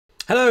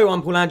Hello,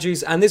 I'm Paul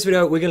Andrews, and in this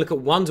video we're going to look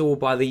at Wonderwall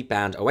by the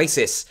band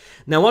Oasis.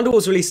 Now, Wonderwall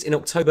was released in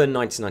October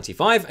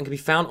 1995 and can be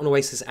found on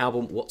Oasis'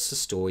 album What's the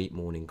Story?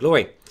 Morning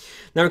Glory.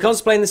 Now, when it comes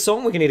to playing this song,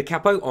 we're going to need a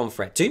capo on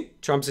fret 2.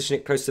 Try and position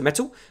it close to the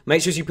metal.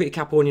 Make sure as you put your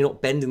capo on, you're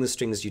not bending the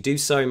strings as you do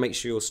so. Make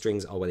sure your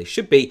strings are where they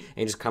should be, and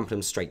you just clamp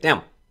them straight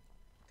down.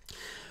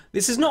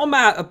 This is not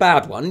a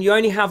bad one. You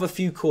only have a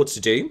few chords to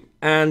do,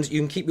 and you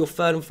can keep your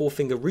third and fourth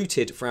finger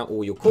rooted throughout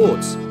all your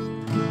chords.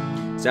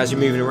 So as you're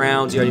moving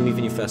around, you're only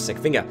moving your first and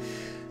second finger.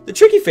 The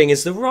tricky thing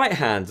is the right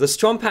hand. The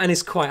strum pattern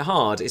is quite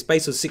hard. It's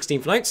based on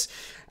 16th notes.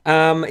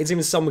 It's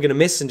even some we're going to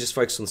miss and just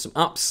focus on some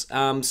ups.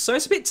 So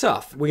it's a bit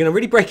tough. We're going to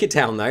really break it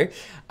down though.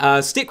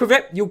 Stick with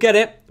it, you'll get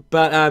it.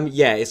 But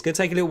yeah, it's going to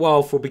take a little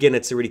while for a beginner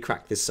to really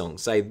crack this song.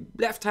 So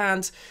left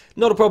hand,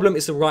 not a problem.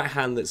 It's the right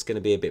hand that's going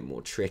to be a bit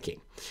more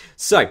tricky.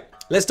 So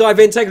let's dive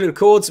in, take a look at the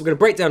chords. We're going to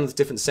break down the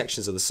different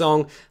sections of the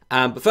song.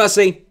 But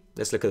firstly,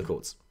 let's look at the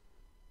chords.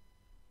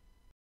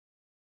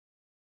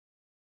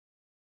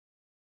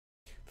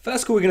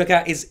 First chord we're going to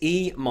look at is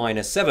E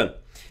minor 7.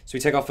 So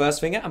we take our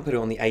first finger and put it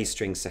on the A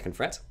string 2nd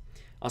fret.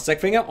 Our second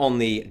finger on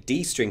the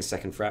D string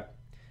 2nd fret.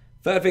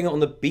 Third finger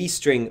on the B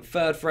string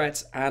 3rd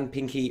fret. And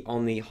pinky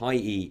on the high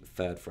E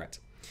 3rd fret.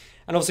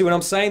 And obviously when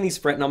I'm saying these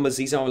fret numbers,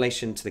 these are in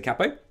relation to the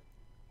capo.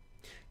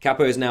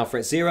 Capo is now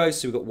fret 0,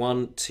 so we've got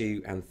 1,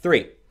 2 and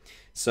 3.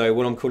 So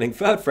what I'm calling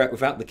 3rd fret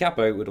without the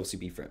capo would obviously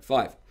be fret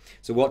 5.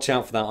 So watch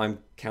out for that, I'm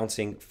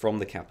counting from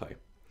the capo.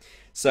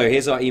 So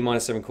here's our E minor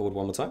 7 chord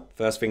one more time.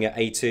 First finger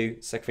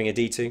A2, second finger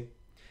D2,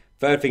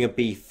 third finger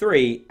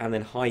B3, and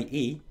then high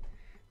E.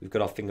 We've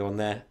got our finger on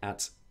there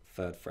at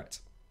 3rd fret.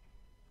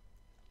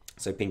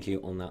 So pinky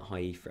on that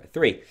high E fret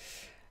 3.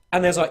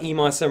 And there's our E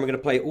minor 7. We're going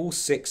to play all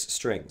 6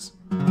 strings.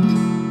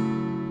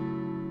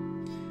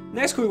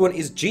 Next chord we want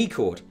is G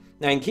chord.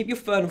 Now you can keep your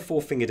third and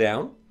fourth finger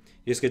down.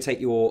 You're just going to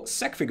take your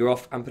second finger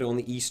off and put it on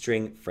the E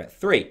string fret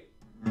 3.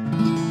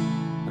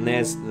 And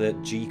there's the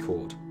G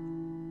chord.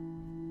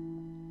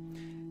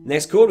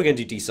 Next chord, we're going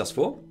to do D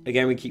sus4.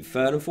 Again, we keep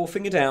third and fourth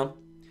finger down.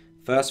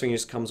 First finger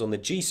just comes on the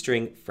G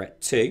string, fret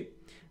 2.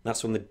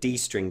 That's from the D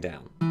string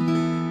down.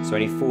 So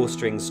only 4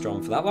 strings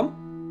strummed for that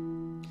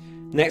one.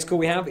 Next chord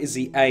we have is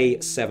the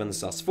A7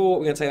 sus4.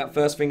 We're going to take that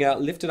first finger,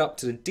 lift it up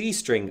to the D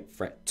string,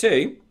 fret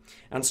 2,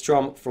 and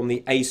strum from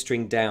the A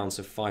string down,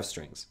 so 5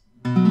 strings.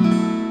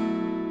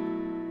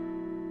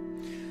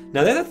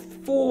 Now, they're the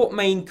 4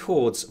 main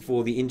chords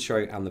for the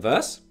intro and the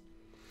verse.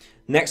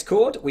 Next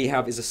chord we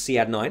have is a C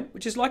add 9,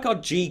 which is like our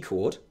G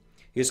chord.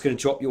 You're just going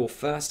to drop your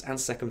first and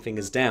second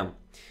fingers down.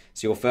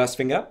 So your first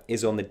finger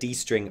is on the D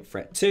string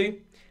fret 2,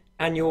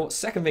 and your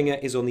second finger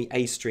is on the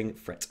A string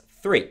fret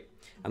 3.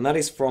 And that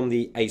is from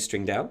the A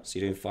string down, so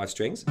you're doing 5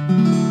 strings.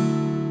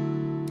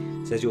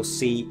 It says your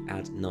C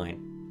add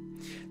 9.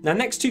 Now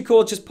next 2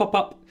 chords just pop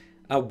up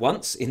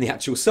once in the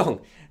actual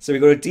song. So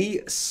we've got a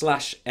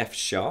D/F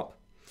sharp.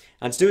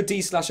 And to do a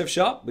D/F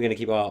sharp, we're going to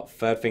keep our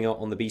third finger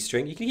on the B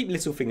string. You can keep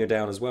little finger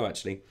down as well,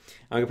 actually.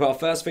 And we're going to put our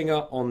first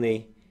finger on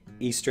the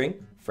E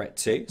string, fret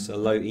 2, so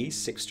low E,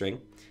 6th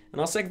string.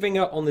 And our second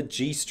finger on the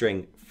G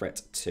string,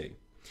 fret 2. And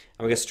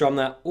we're going to strum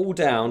that all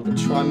down, but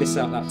try and miss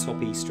out that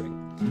top E string.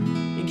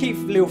 You can keep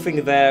the little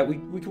finger there. We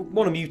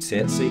want to mute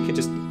it, so you could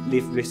just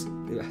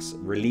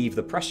relieve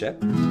the pressure,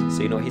 so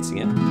you're not hitting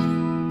it.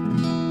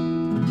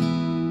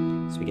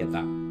 So we get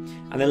that.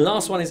 And then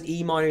last one is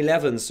E minor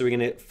 11, so we're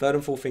going to third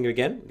and fourth finger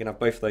again. We're going to have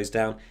both of those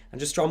down and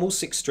just strum all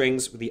 6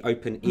 strings with the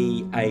open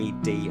E, A,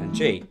 D and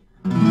G.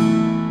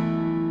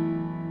 And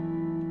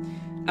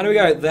there we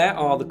go, there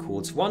are the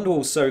chords for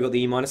Wonderwall. So we've got the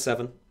E minor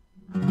 7,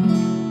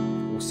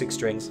 all 6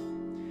 strings.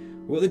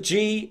 We've got the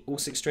G, all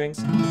 6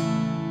 strings.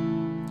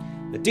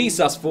 The D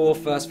sus4,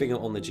 first finger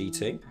on the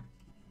G2.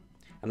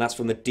 And that's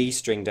from the D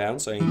string down,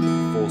 so only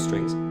 4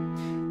 strings.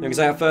 Then we can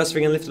say our first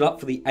finger lifted up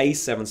for the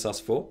A7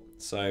 sus4.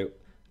 So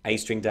A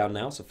string down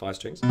now, so 5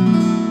 strings.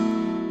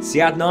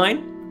 C add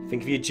 9,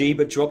 think of your G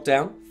but drop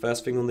down.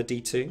 First finger on the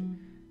D2,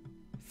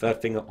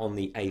 third finger on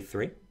the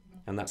A3,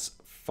 and that's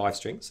 5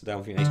 strings, so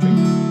down from your A string.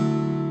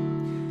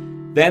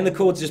 Then the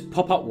chords just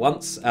pop up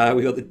once.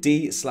 We've got the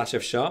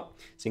D/F sharp,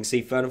 so you can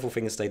see third and fourth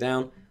finger stay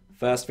down.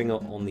 First finger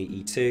on the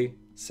E2,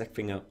 second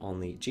finger on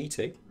the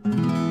G2.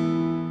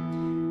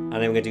 And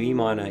then we're going to do E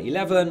minor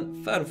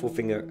 11, third and fourth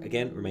finger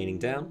again remaining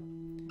down.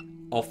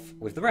 Off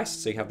with the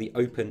rest, so you have the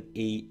open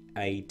E,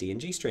 A, D and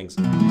G strings.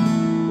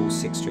 All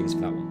 6 strings for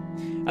that one.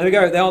 And there we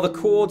go, there are the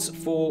chords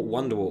for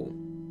Wonderwall.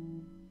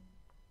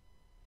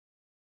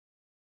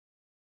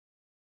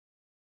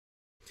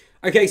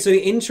 Okay, so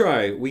the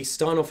intro, we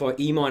start off our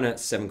E minor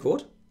 7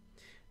 chord.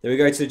 Then we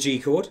go to the G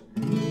chord.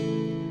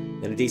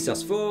 Then a D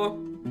sus4.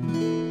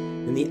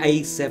 Then the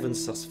A7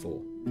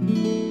 sus4.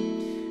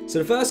 So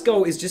the first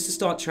goal is just to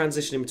start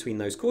transitioning between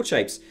those chord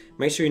shapes.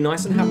 Make sure you're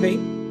nice and happy.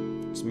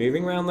 Just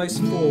moving around those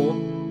 4.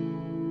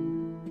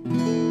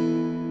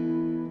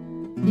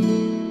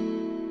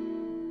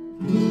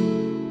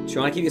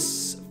 Try and keep your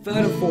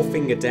third and fourth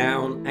finger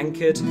down,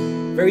 anchored.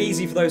 Very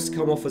easy for those to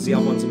come off as the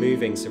other ones are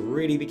moving, so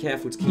really be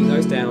careful to keep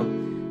those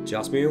down.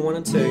 Just moving 1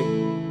 and 2.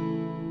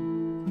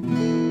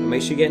 And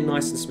make sure you get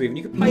nice and smooth. And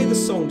you can play the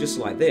song just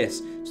like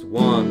this. It's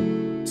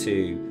 1,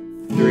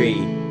 2, 3,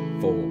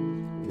 4.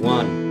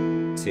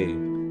 1,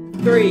 2,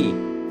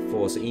 3,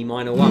 4. So E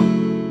minor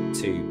 1,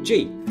 2,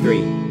 G,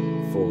 3,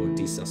 4,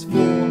 D sus 4,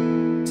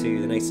 2,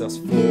 then A sus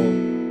 4.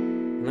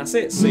 And that's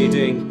it. So you're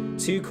doing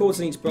 2 chords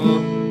in each bar.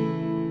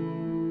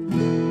 And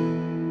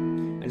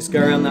just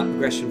go around that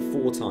progression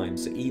 4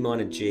 times. So E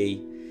minor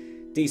G,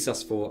 D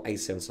sus 4,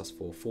 A7 sus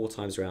 4, 4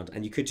 times around.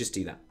 And you could just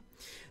do that.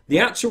 The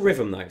actual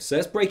rhythm though, so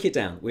let's break it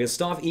down. We're going to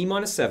start with E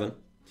minor 7.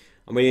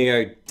 And we're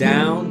going to go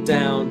down,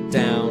 down,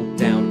 down,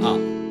 down, up.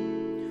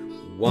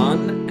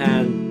 1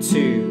 and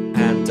 2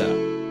 and up.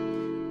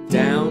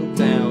 Down,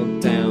 down,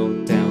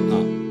 down, down,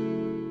 up.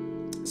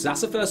 So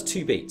that's the first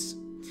 2 beats.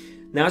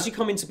 Now as you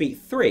come into beat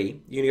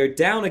 3, you're going to go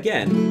down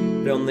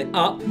again, but on the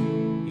up,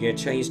 you're going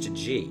to change to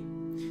G.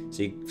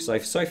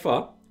 So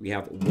far, we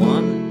have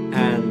 1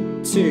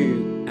 and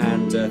 2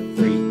 and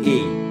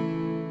 3E.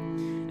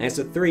 And it's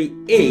a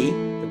 3E,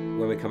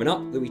 when we're coming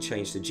up, that we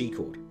change to G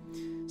chord.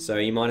 So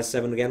E minor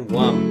 7 again,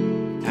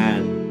 1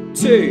 and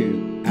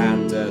 2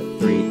 and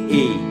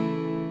 3E.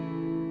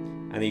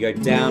 And then you go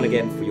down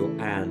again for your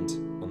and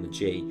on the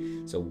G.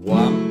 So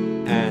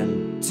 1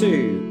 and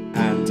 2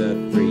 and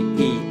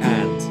 3E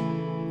and.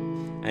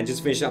 And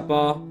just finish that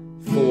bar,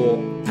 4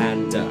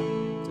 and So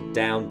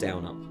down,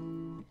 down, up.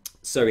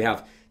 So we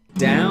have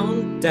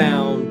down,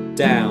 down,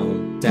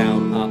 down,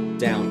 down, up,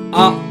 down,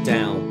 up,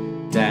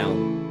 down,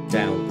 down,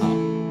 down, up.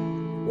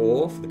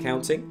 Or for the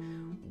counting,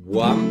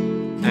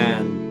 1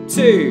 and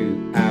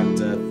 2 and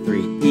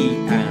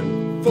 3E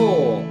and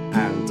 4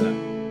 and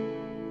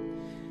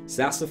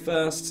So that's the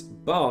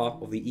first bar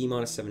of the E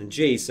minor 7 and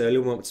G. So a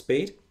little more with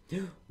speed.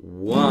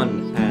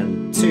 1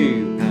 and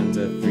 2 and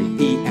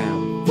 3E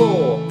and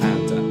 4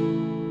 and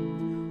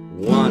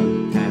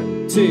 1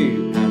 and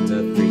 2 and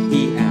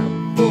 3E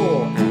and 4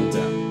 and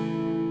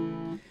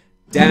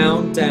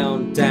down,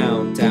 down,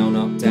 down, down,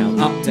 up, down,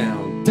 up,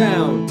 down,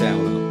 down,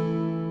 down, up.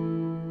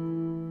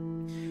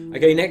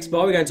 Okay, next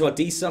bar we're going to our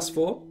D sus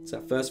 4. So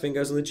that first thing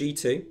goes on the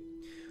G2.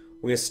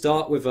 We're going to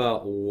start with a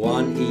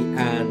 1E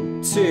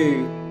and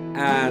 2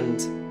 and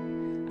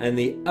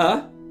the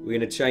we're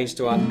going to change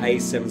to our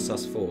A7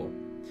 sus 4.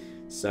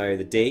 So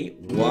the D,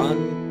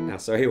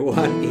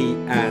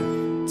 1E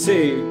and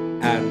 2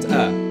 and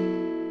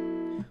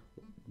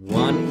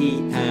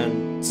 1E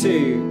and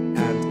 2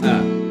 and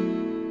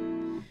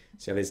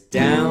So there's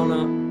down,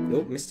 up,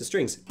 oh, missed the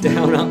strings.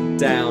 Down, up,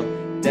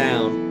 down,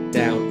 down,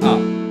 down,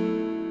 up.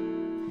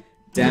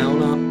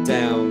 Down, up,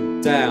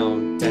 down,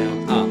 down,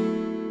 down, up.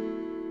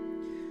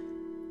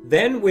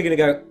 Then we're going to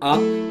go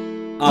up,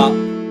 up,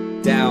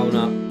 down,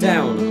 up,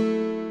 down, up.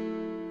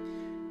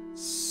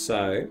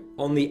 So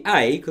on the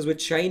A, because we're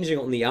changing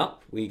on the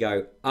up, we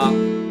go up,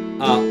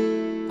 up,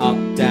 up,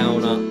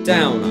 down, up,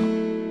 down, up.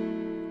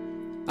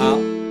 Up,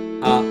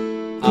 up,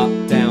 up,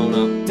 down,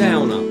 up,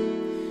 down, up.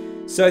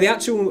 So the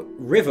actual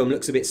rhythm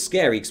looks a bit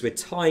scary because we're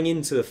tying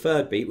into the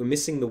third beat. We're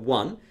missing the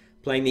 1,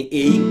 playing the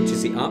E, which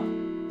is the up,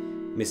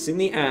 missing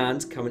the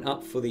and, coming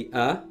up for the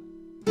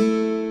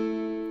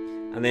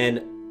and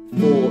then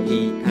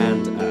 4E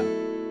and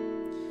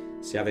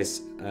So you have this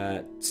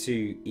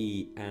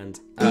 2E and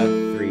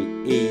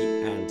 3E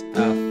and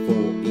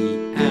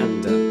 4E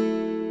and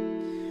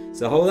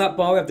So hold that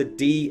bar, we have the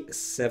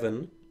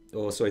D7,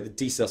 or sorry, the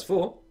D sus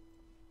 4.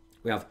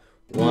 We have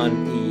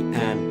 1E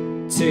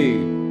and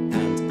 2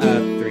 and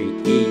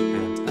 3E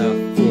and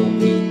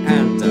 4E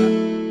and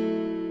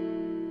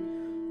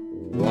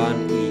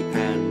 1E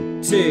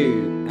and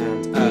 2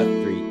 and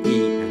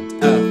 3E and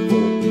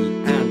 4E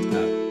and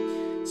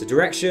So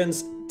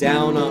directions,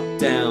 down, up,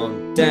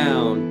 down,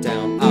 down,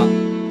 down, up,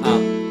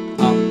 up,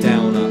 up,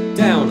 down, up,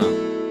 down, up.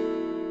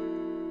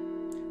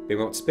 Bit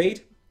more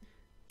speed.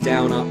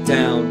 Down, up,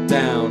 down,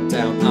 down,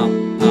 down, up,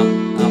 up,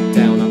 up,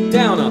 down, up,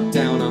 down, up,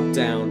 down, up,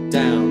 down,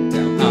 down,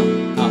 down, up,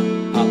 up,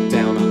 up,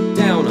 down, up,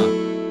 down, up.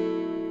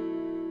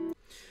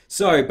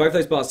 So both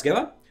those bars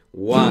together.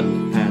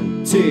 1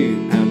 and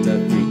 2 and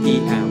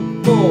 3E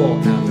and 4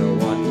 and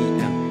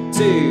 1E and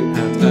 2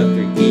 and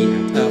 3E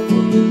and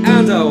 4E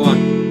and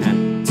 1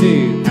 and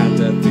 2 and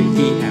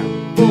 3E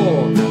and 4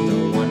 and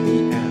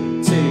 1E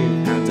and 2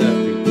 and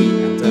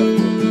 3E and 4E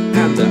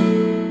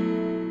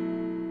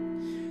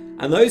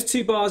and those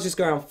 2 bars just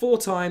go around 4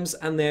 times,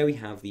 and there we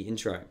have the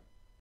intro.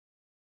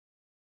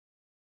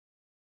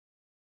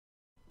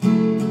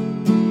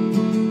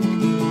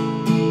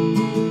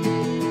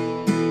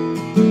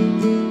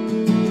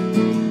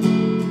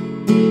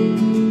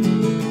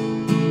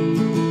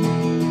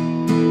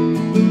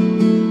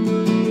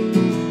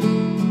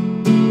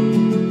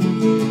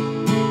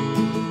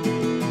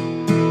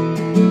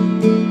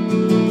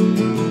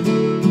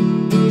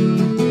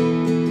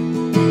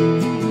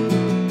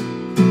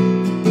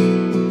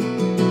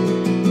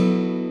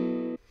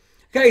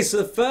 Okay, so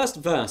the first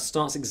verse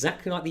starts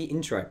exactly like the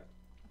intro.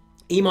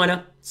 E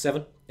minor,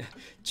 7,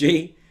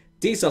 G,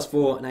 D sus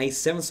 4, and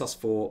A7 sus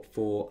 4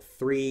 for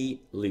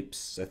 3 loops.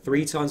 So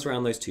 3 times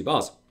around those 2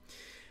 bars.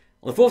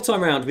 On the 4th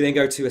time round, we then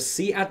go to a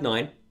C add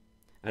 9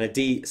 and a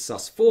D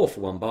sus 4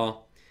 for 1 bar,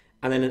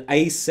 and then an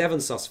A7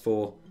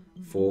 sus4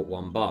 for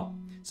 1 bar.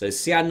 So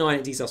C add 9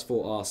 and D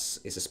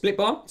sus4 is a split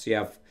bar, so you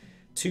have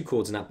 2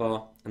 chords in that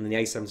bar, and then the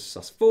A7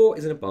 sus4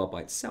 is in a bar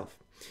by itself.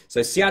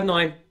 So C add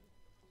 9,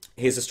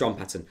 here's the strum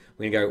pattern.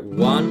 We're going to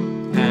go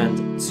 1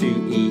 and 2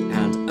 E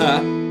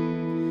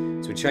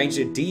and So we change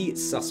the D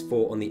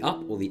sus4 on the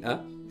up or the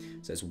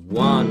So it's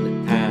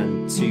 1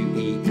 and 2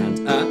 E and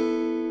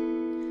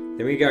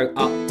Then we go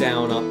up,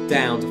 down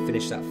to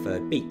finish that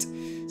third beat.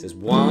 So it's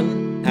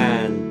 1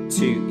 and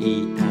 2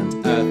 E and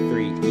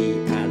 3 E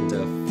and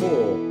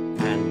 4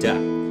 and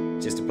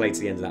just to play to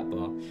the end of that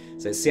bar.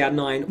 So it's C add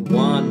 9,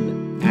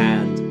 1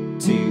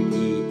 and 2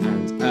 E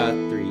and 3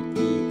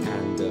 E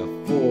and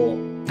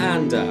 4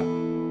 and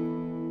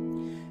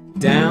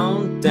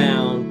down,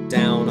 down,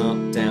 down,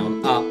 up,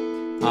 down, up,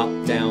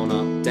 up, down,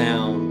 up,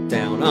 down,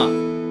 down, up.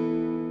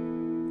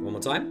 One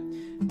more time.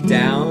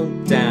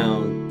 Down,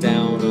 down,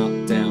 down,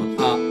 up, down,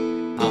 up,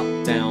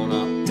 up, down,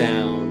 up,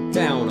 down,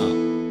 down, up.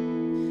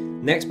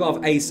 Next bar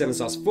of A7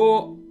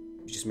 sus4,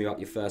 you just move up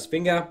your first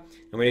finger,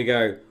 and we're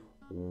going to go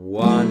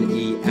 1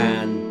 E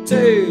and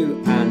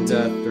 2 and 3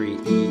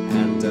 E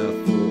and 4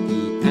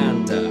 E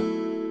and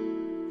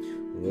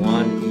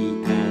 1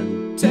 E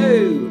and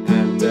 2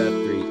 and 3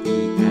 E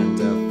and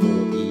 4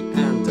 E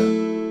and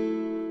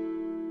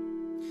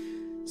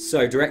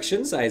So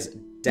directions, that is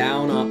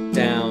down, up,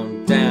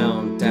 down,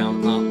 down,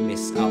 down, up,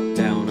 miss, up,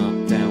 down,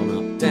 up, down,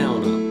 up,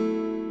 down, up.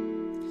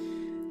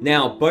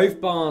 Now both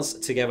bars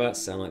together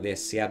sound like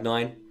this. C add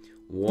 9,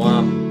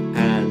 1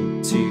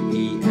 and 2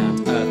 E and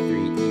 3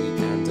 E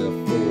and 4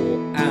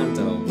 and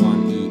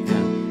 1 E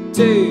and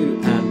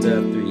 2 and 3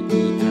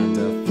 E and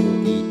 4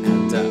 E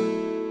and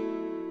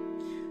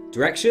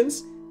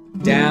Directions,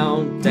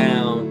 down,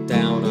 down,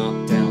 down,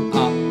 up, down,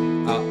 up,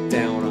 up,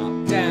 down,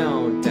 up,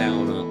 down,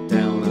 down, up,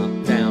 down,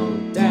 up,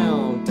 down,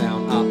 down,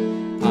 down, up,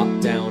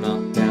 up, down,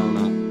 up, down,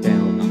 up,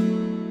 down, up.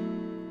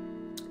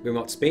 Bring them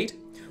up to speed.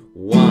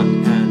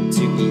 1 and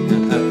 2 E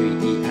and 3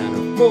 E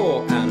and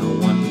 4 and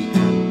 1 E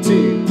and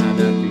 2 and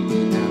 3 E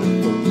and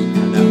 4 E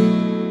and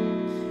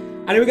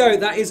And here we go,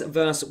 that is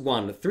verse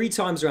 1. 3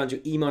 times around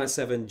your E minor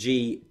 7,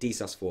 G, D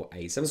sus4,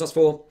 A7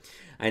 sus4,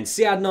 and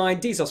C add 9,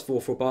 D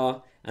sus4 for a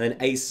bar, and then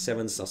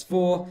A7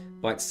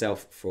 sus4 by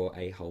itself for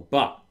a whole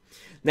bar.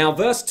 Now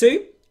verse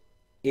 2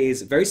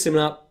 is very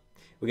similar.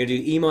 We're going to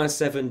do E minor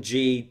 7,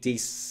 G, D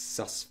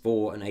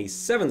sus4, and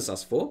A7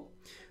 sus4.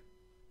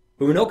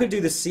 But we're not going to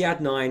do the C add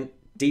 9,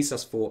 D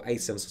sus4,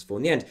 A7 sus4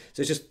 in the end.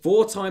 So it's just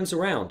 4 times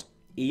around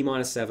E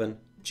minor 7,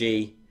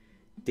 G,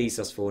 D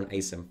sus4, and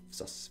A7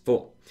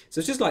 sus4. So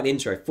it's just like the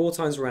intro, 4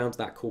 times around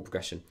that chord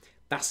progression.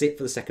 That's it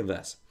for the second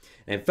verse.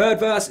 And third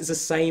verse is the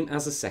same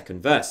as the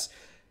second verse,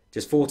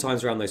 just 4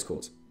 times around those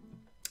chords.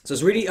 So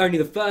it's really only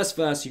the first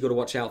verse you've got to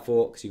watch out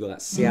for, because you've got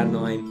that C add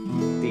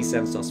 9,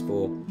 D7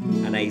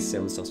 sus4, and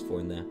A7 sus4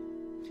 in there.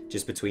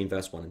 Just between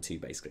verse 1 and 2,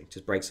 basically.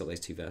 Just breaks up those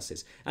 2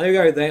 verses. And there we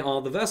go, they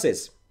are the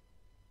verses.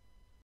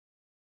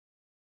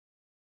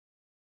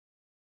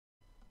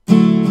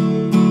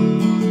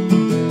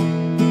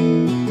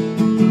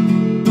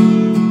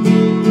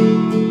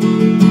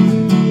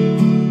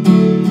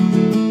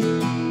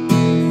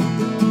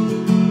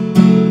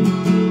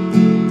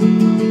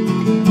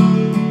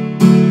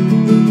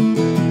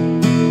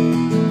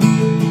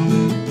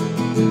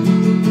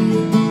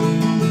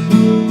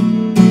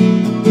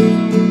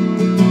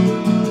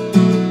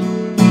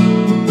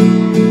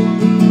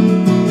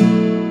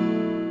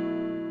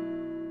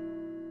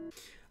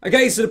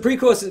 Okay, so the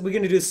pre-chorus, we're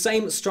going to do the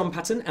same strum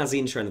pattern as the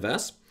intro and the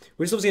verse.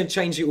 We're just obviously going to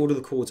change the order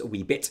of the chords a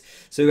wee bit.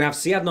 So we have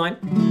C add 9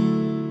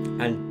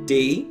 and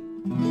D.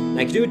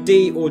 Now you can do a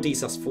D or D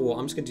sus4.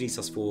 I'm just going to do D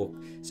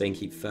sus4 so you can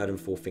keep third and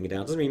fourth finger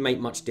down. Doesn't really make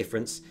much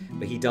difference,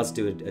 but he does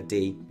do a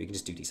D. We can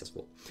just do D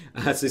sus4.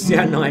 So C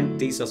add 9,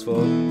 D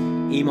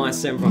sus4, E minor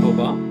 7 for a whole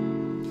bar.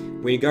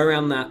 We go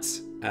around that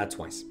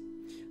twice.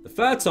 The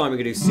third time we're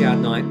going to do C add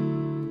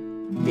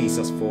 9, D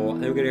sus4,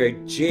 and then we're going to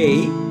go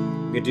G.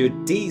 We're going to do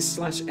a D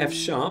slash F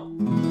sharp,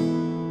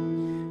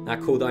 that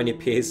chord that only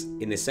appears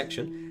in this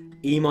section,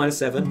 E minor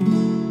 7,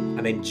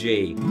 and then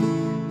G.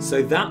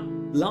 So that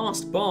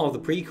last bar of the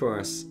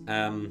pre-chorus,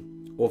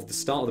 or of the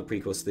start of the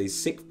pre-chorus, the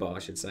 6th bar I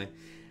should say,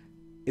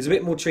 is a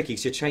bit more tricky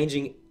because you're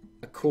changing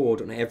a chord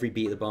on every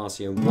beat of the bar.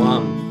 So you're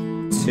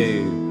 1,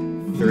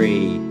 2,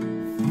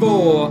 3,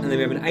 4, and then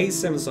we have an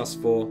A7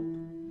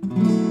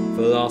 sus4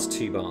 for the last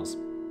 2 bars.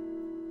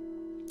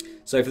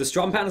 So for the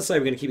strum pattern, so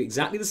we're going to keep it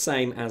exactly the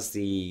same as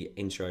the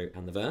intro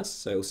and the verse.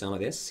 So it will sound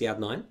like this: C add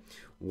 9,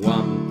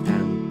 1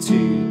 and 2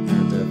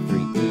 and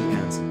 3 E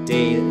and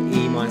D, and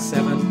E minor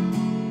 7.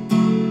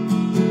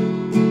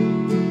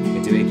 We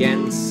can do it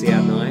again: C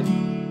add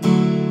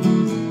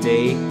 9,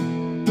 D, E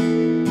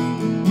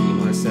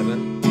minor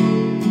 7,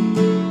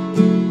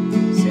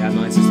 C add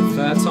 9. So it's the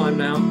third time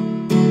now.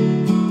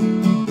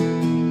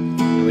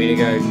 And we're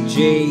going to go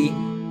G,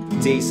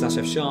 D slash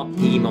F sharp,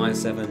 E minor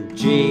 7,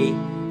 G.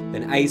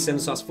 Then A7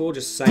 sus4,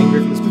 just same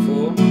rhythm as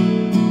before.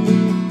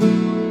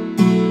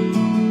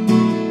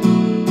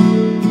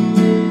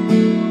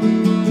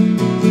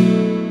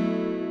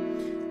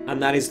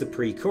 And that is the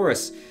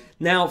pre-chorus.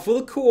 Now, for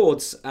the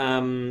chords,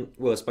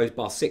 well, I suppose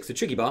bar 6, the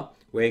tricky bar,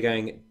 we're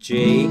going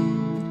G,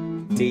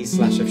 D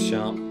slash F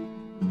sharp,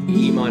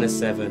 E minor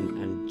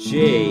 7, and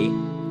G.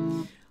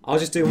 I'll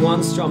just do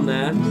one strum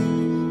there.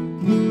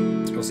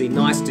 Obviously,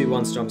 nice to do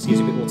one strum, so it gives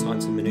you a bit more time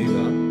to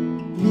manoeuvre.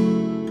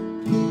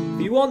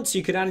 If you want,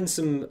 you could add in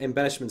some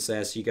embellishments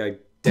there, so you go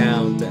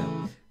down,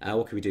 down.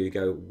 What can we do? We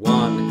go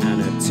 1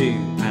 and a 2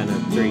 and a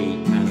 3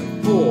 and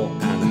a 4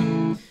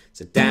 and a...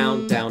 So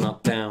down, down,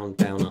 up, down,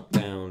 down, up,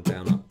 down,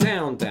 down, up,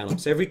 down, down, up.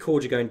 So every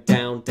chord you're going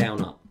down,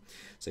 down, up.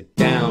 So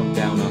down,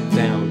 down, up,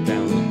 down,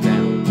 down, up,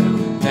 down,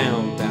 down,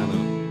 down,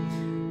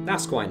 down, up.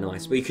 That's quite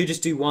nice. But you could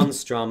just do one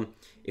strum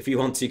if you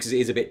want to, because it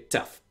is a bit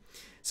tough.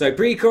 So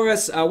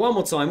pre-chorus, one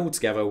more time all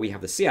together. We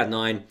have the C add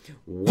 9,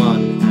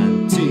 1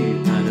 and 2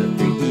 and a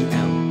 3 E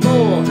and 4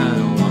 and a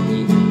 1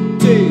 E and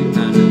 2 and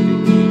a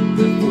 3 E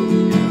and 4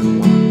 E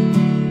and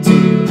 1, 2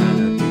 and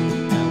a 3 E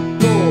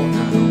and 4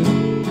 and a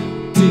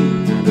 1, 2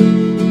 and a...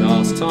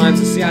 Last time,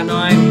 so C add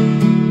 9,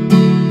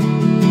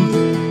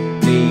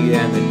 D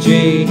and the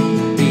G,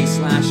 D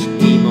slash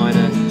E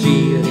minor,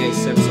 G and the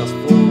A7 sus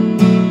 4.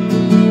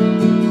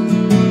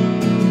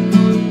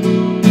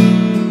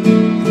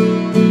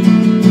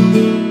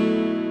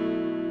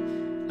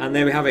 And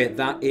there we have it.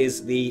 That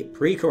is the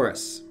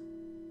pre-chorus.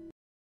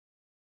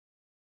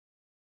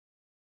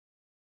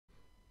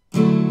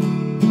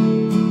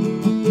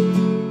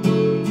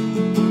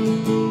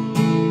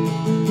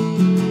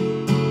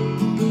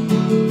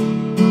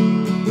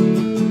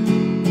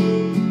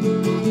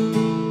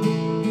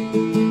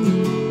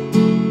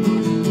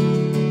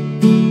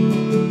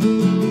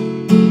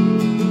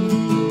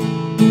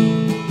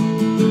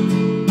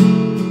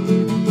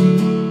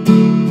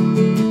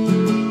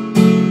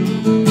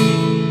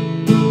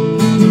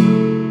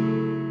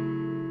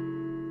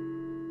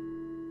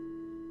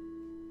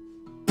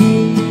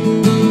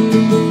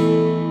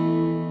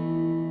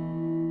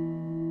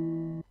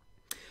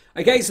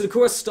 Okay, so the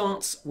chorus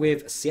starts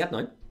with C add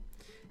 9.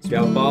 So we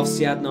have a bar of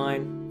C add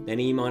 9, then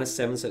E minor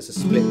 7, so it's a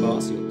split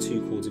bar, so you've got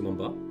 2 chords in one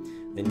bar.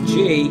 Then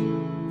G,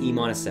 E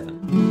minor 7.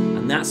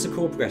 And that's the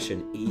chord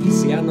progression. E,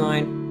 C add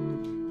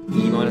 9,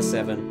 E minor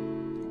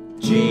 7,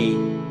 G,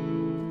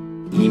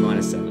 E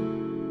minor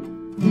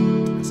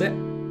 7. That's it.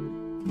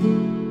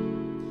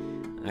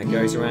 And it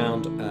goes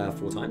around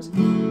 4 times.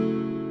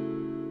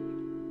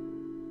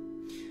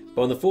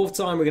 But on the 4th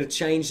time, we're going to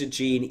change the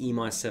G and E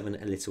minor 7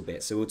 a little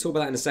bit. So we'll talk about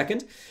that in a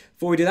second.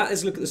 Before we do that,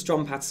 let's look at the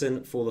strum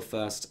pattern for the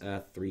first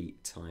 3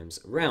 times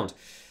around.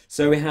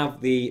 So we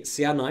have the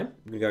C add 9.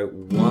 We're going to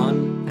go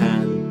 1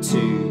 and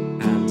 2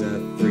 and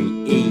 3,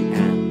 E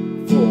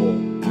and 4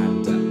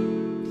 and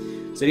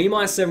So the E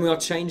minor 7, we are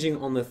changing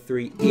on the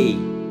 3 E.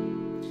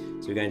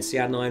 So we're going C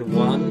add 9,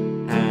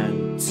 1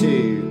 and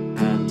 2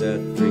 and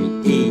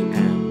 3 E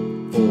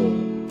and 4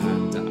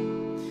 and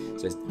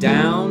So it's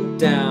down,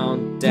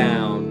 down,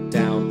 down,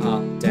 down,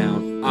 up,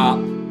 down, up.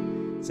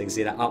 So you can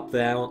see that up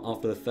there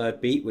after the 3rd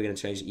beat. We're going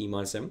to change the E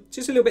minor 7. It's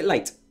just a little bit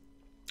late.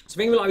 So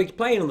think of it like we're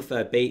playing on the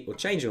 3rd beat or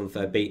changing on the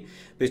 3rd beat,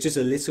 but it's just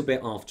a little bit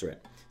after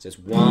it. So it's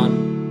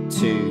 1,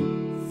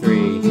 2,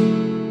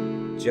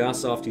 3.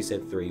 Just after you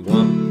said 3.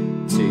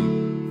 1,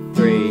 2,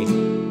 3.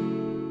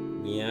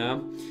 Yeah.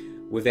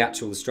 With the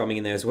actual strumming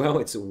in there as well,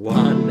 it's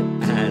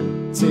 1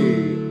 and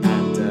 2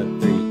 and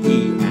 3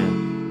 E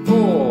and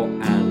 4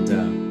 and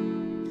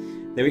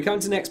then we come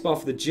to the next bar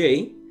for the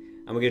G,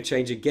 and we're going to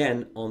change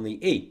again on the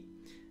E.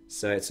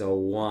 So it's a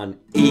 1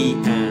 E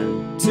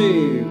and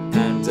 2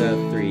 and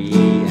 3 E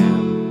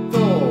and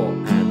 4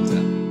 and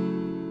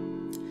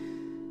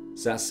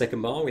so that's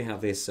second bar. We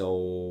have this,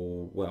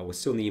 well, we're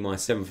still in the E minor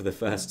 7 for the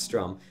first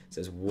strum. So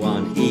it's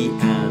 1 E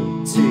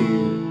and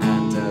 2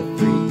 and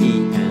 3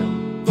 E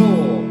and 4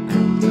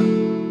 and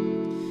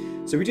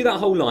so we do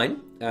that whole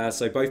line.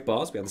 So both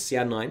bars, we have the C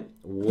add 9,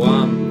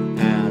 1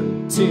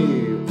 and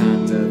 2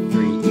 and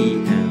 3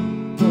 E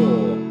and 4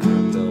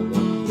 and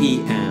 1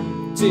 E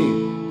and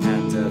 2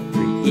 and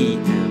 3 E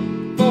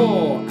and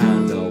 4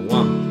 and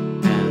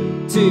 1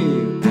 and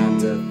 2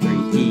 and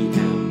 3 E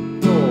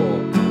and 4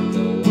 and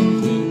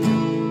 1 E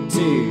and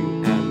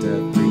 2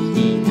 and 3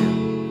 E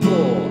and 4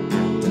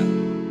 and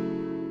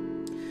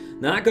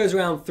now that goes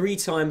around 3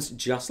 times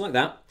just like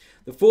that.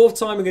 The 4th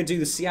time we're going to do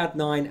the C add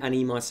 9 and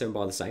E minor 7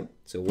 bar the same.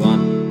 So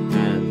 1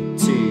 and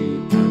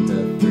 2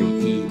 and 3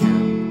 E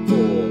and 4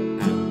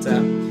 and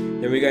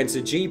then we go into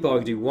the G bar.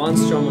 We do 1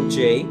 strum on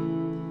G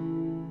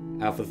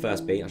for the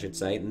first beat, I should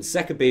say. And the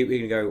 2nd beat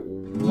we're going to go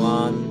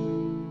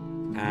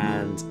 1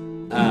 and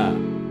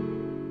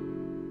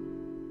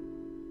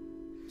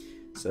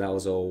So that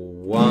was a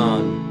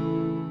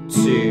 1,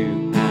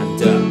 2 and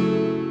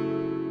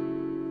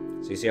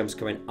So you see I'm just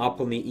coming up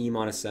on the E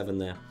minor 7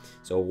 there.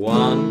 So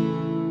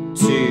 1,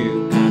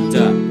 2 and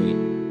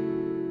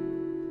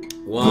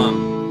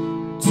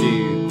 1,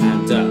 2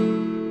 and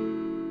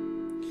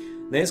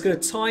Then it's going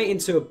to tie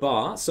into a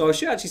bar. So I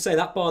should actually say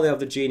that bar there of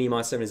the G and E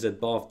minor 7 is a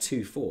bar of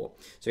 2, 4.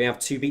 So we have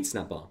 2 beats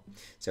in that bar.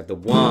 So we have the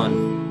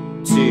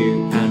 1,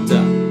 2 and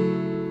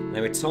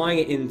then we're tying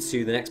it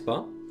into the next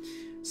bar.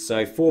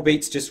 So 4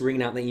 beats, just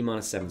ringing out the E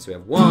minor 7. So we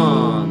have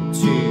 1,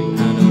 2,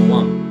 and a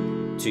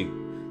 1,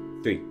 2,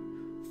 3,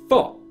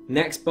 4.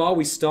 Next bar,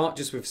 we start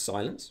just with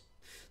silence.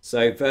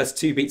 So first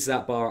 2 beats of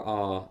that bar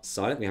are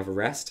silent. We have a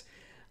rest.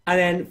 And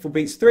then for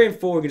beats 3 and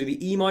 4, we're going to do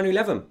the E minor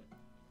 11.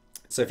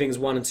 So fingers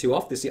 1 and 2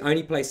 off. This is the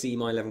only place the E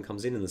minor 11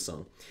 comes in the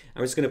song.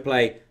 And we're just going to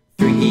play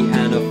 3E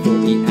and a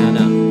 4E and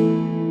a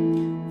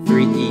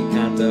 3E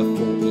and a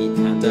 4E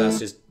and a. So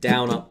just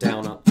down, up,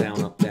 down, up,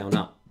 down, up, down,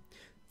 up.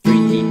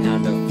 3E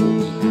and a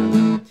 4E and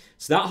a.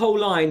 So that whole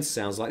line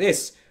sounds like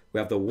this. We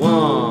have the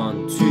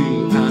 1,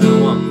 2, and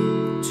a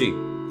 1,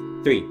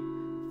 2, 3,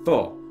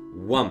 4,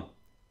 1,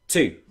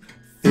 2,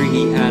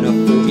 3E and a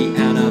 4E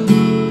and a.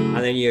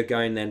 And then you're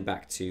going then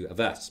back to a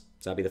verse.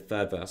 So that'll be the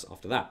 3rd verse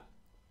after that.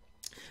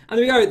 And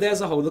there we go, there's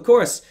the whole of the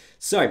chorus.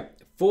 So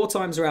 4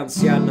 times around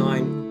C add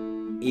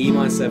 9, E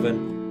minor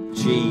 7,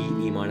 G,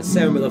 E minor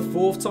 7. But the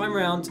 4th time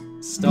round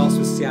starts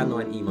with C add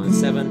 9, E minor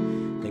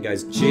 7. Then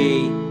goes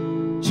G,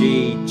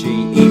 G, G,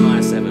 E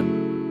minor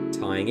 7.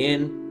 Tying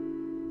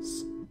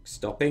in,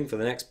 stopping for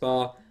the next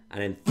bar.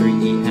 And then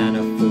 3E and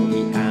a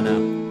 4E and a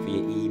for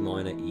your E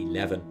minor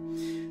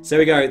 11. So there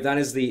we go, that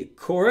is the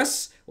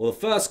chorus, or the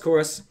first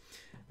chorus.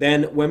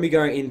 Then when we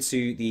go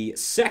into the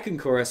second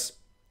chorus,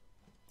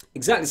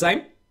 exactly the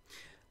same.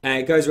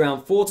 It goes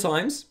around 4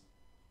 times,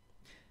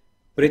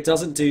 but it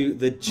doesn't do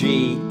the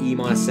G, E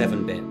minor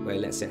 7 bit, where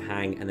it lets it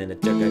hang, and then a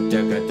dogo,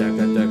 dogo,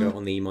 dogo, dogo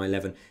on the E minor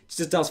 11. It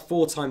just does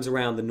 4 times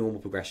around the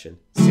normal progression.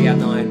 C add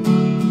 9,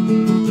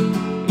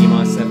 E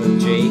minor 7,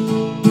 G, E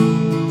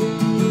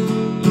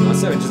minor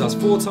 7. Just does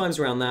 4 times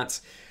around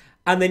that.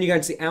 And then you go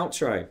into the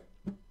outro.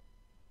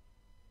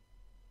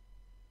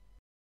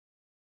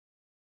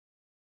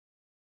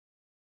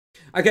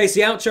 Okay, so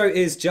the outro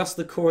is just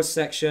the chorus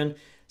section.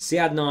 C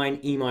add 9,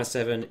 E minor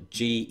 7,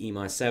 G, E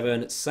minor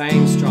 7.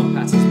 Same strum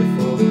patterns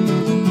before.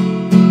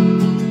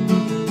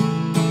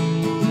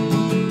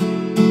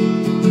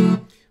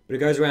 But it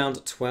goes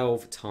around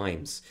 12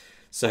 times.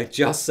 So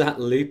just that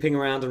looping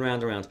around and around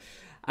and around.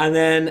 And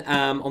then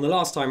on the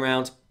last time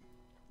round,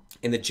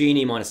 in the G and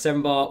E minor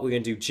 7 bar, we're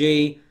going to do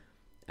G.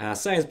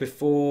 Same as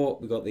before,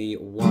 we've got the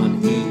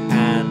 1, E,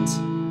 and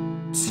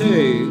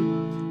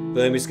 2.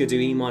 But then we're just going to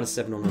do E minor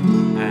 7 on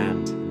an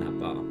and in that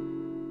bar.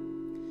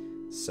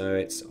 So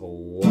it's a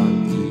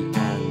 1, E,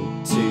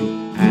 and 2,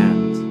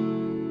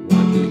 and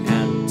 1, E,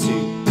 and 2,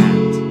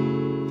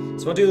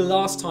 and. So I'll do the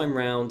last time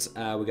round.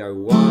 We go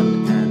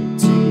 1, and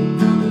 2,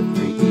 and a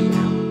 3, E,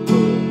 and 4,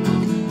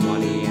 and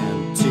 1, E,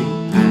 and 2,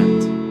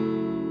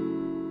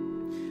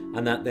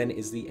 and that then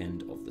is the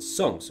end of the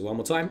song. So one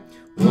more time.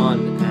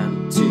 1,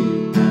 and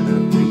 2, and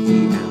a 3,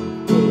 E,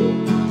 and 4,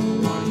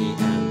 and 1, E,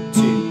 and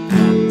 2,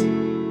 and.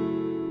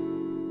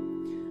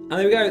 And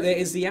there we go, there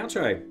is the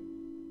outro.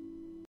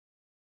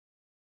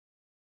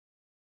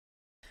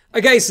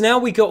 Okay, so now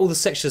we got all the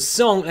sections of the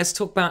song, let's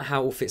talk about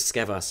how it all fits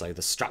together, so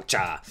the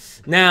structure.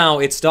 Now,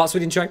 it starts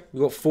with intro.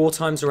 We've got 4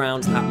 times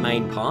around that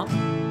main part.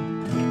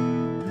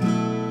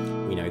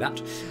 We know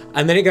that.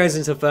 And then it goes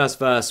into the first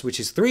verse, which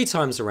is 3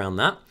 times around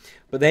that.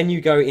 But then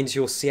you go into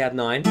your C add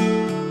 9.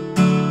 And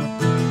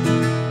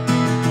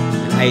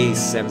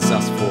A7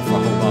 sus 4 for a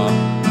whole bar.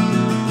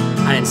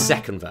 And then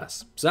second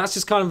verse. So that's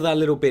just kind of that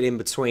little bit in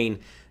between,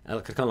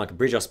 kind of like a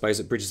bridge, I suppose,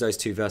 that bridges those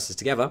 2 verses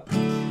together.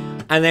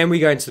 And then we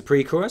go into the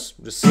pre-chorus.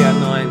 We'll just C add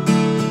 9,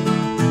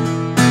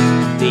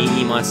 D,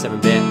 E minor 7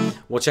 bit.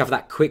 Watch out for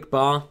that quick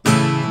bar.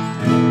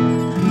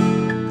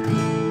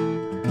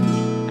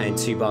 And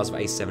 2 bars of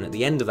A7 at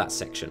the end of that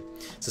section.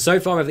 So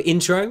far we have the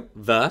intro,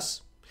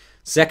 verse,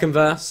 second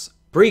verse,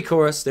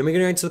 pre-chorus. Then we're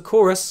going to go into the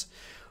chorus.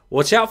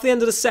 Watch out for the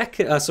end of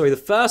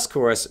the first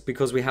chorus,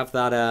 because we have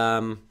that,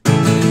 and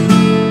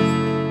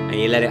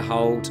you let it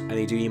hold, and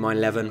you do E minor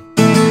 11.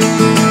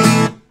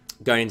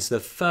 Going into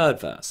the third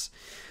verse.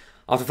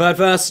 After third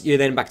verse, you're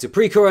then back to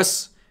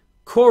pre-chorus,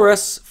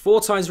 chorus,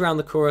 4 times around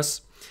the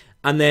chorus,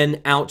 and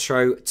then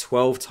outro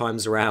 12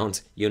 times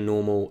around your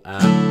normal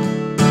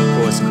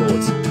chorus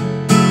chords.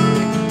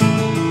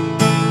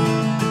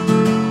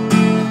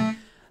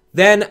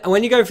 Then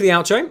when you go for the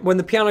outro, when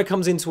the piano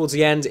comes in towards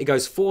the end, it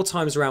goes 4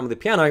 times around with the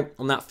piano.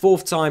 On that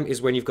 4th time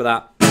is when you've got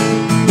that,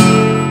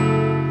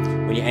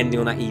 when you're ending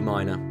on that E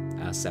minor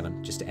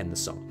 7, just to end the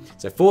song.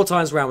 So 4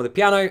 times around with the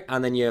piano,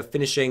 and then you're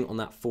finishing on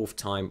that 4th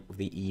time with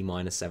the E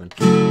minor 7,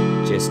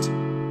 just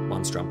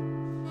 1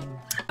 strum.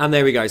 And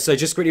there we go. So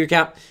just quickly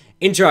recap: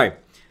 intro,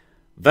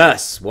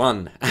 verse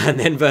 1, and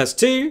then verse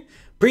 2,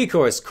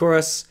 pre-chorus,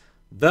 chorus,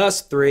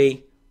 verse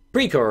 3,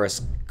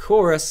 pre-chorus,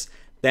 chorus,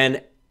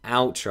 then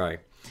outro.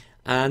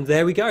 And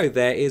there we go,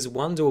 there is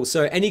Wonderwall.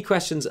 So any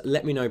questions,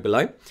 let me know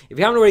below. If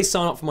you haven't already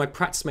signed up for my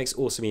Practice Makes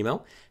Awesome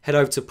email, head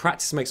over to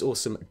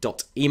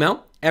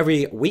practicemakesawesome.email.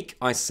 Every week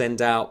I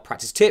send out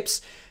practice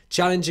tips,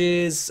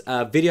 challenges,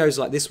 videos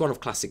like this one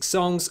of classic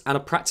songs, and a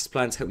practice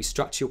plan to help you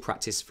structure your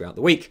practice throughout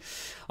the week.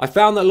 I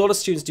found that a lot of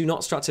students do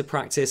not structure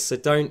practice, so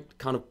don't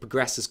kind of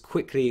progress as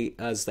quickly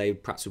as they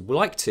perhaps would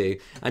like to.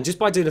 And just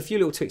by doing a few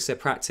little tweaks to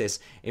their practice,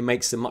 it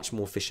makes them much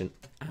more efficient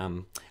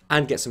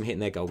and gets them hitting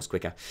their goals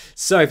quicker.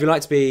 So if you'd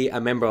like to be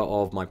a member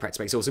of my Practice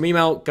Makes Awesome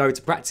email, go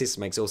to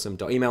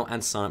practicemakesawesome.email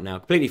and sign up now,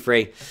 completely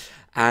free.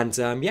 And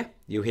yeah,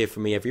 you'll hear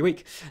from me every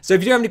week. So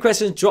if you do have any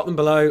questions, drop them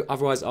below.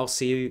 Otherwise, I'll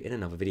see you in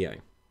another video.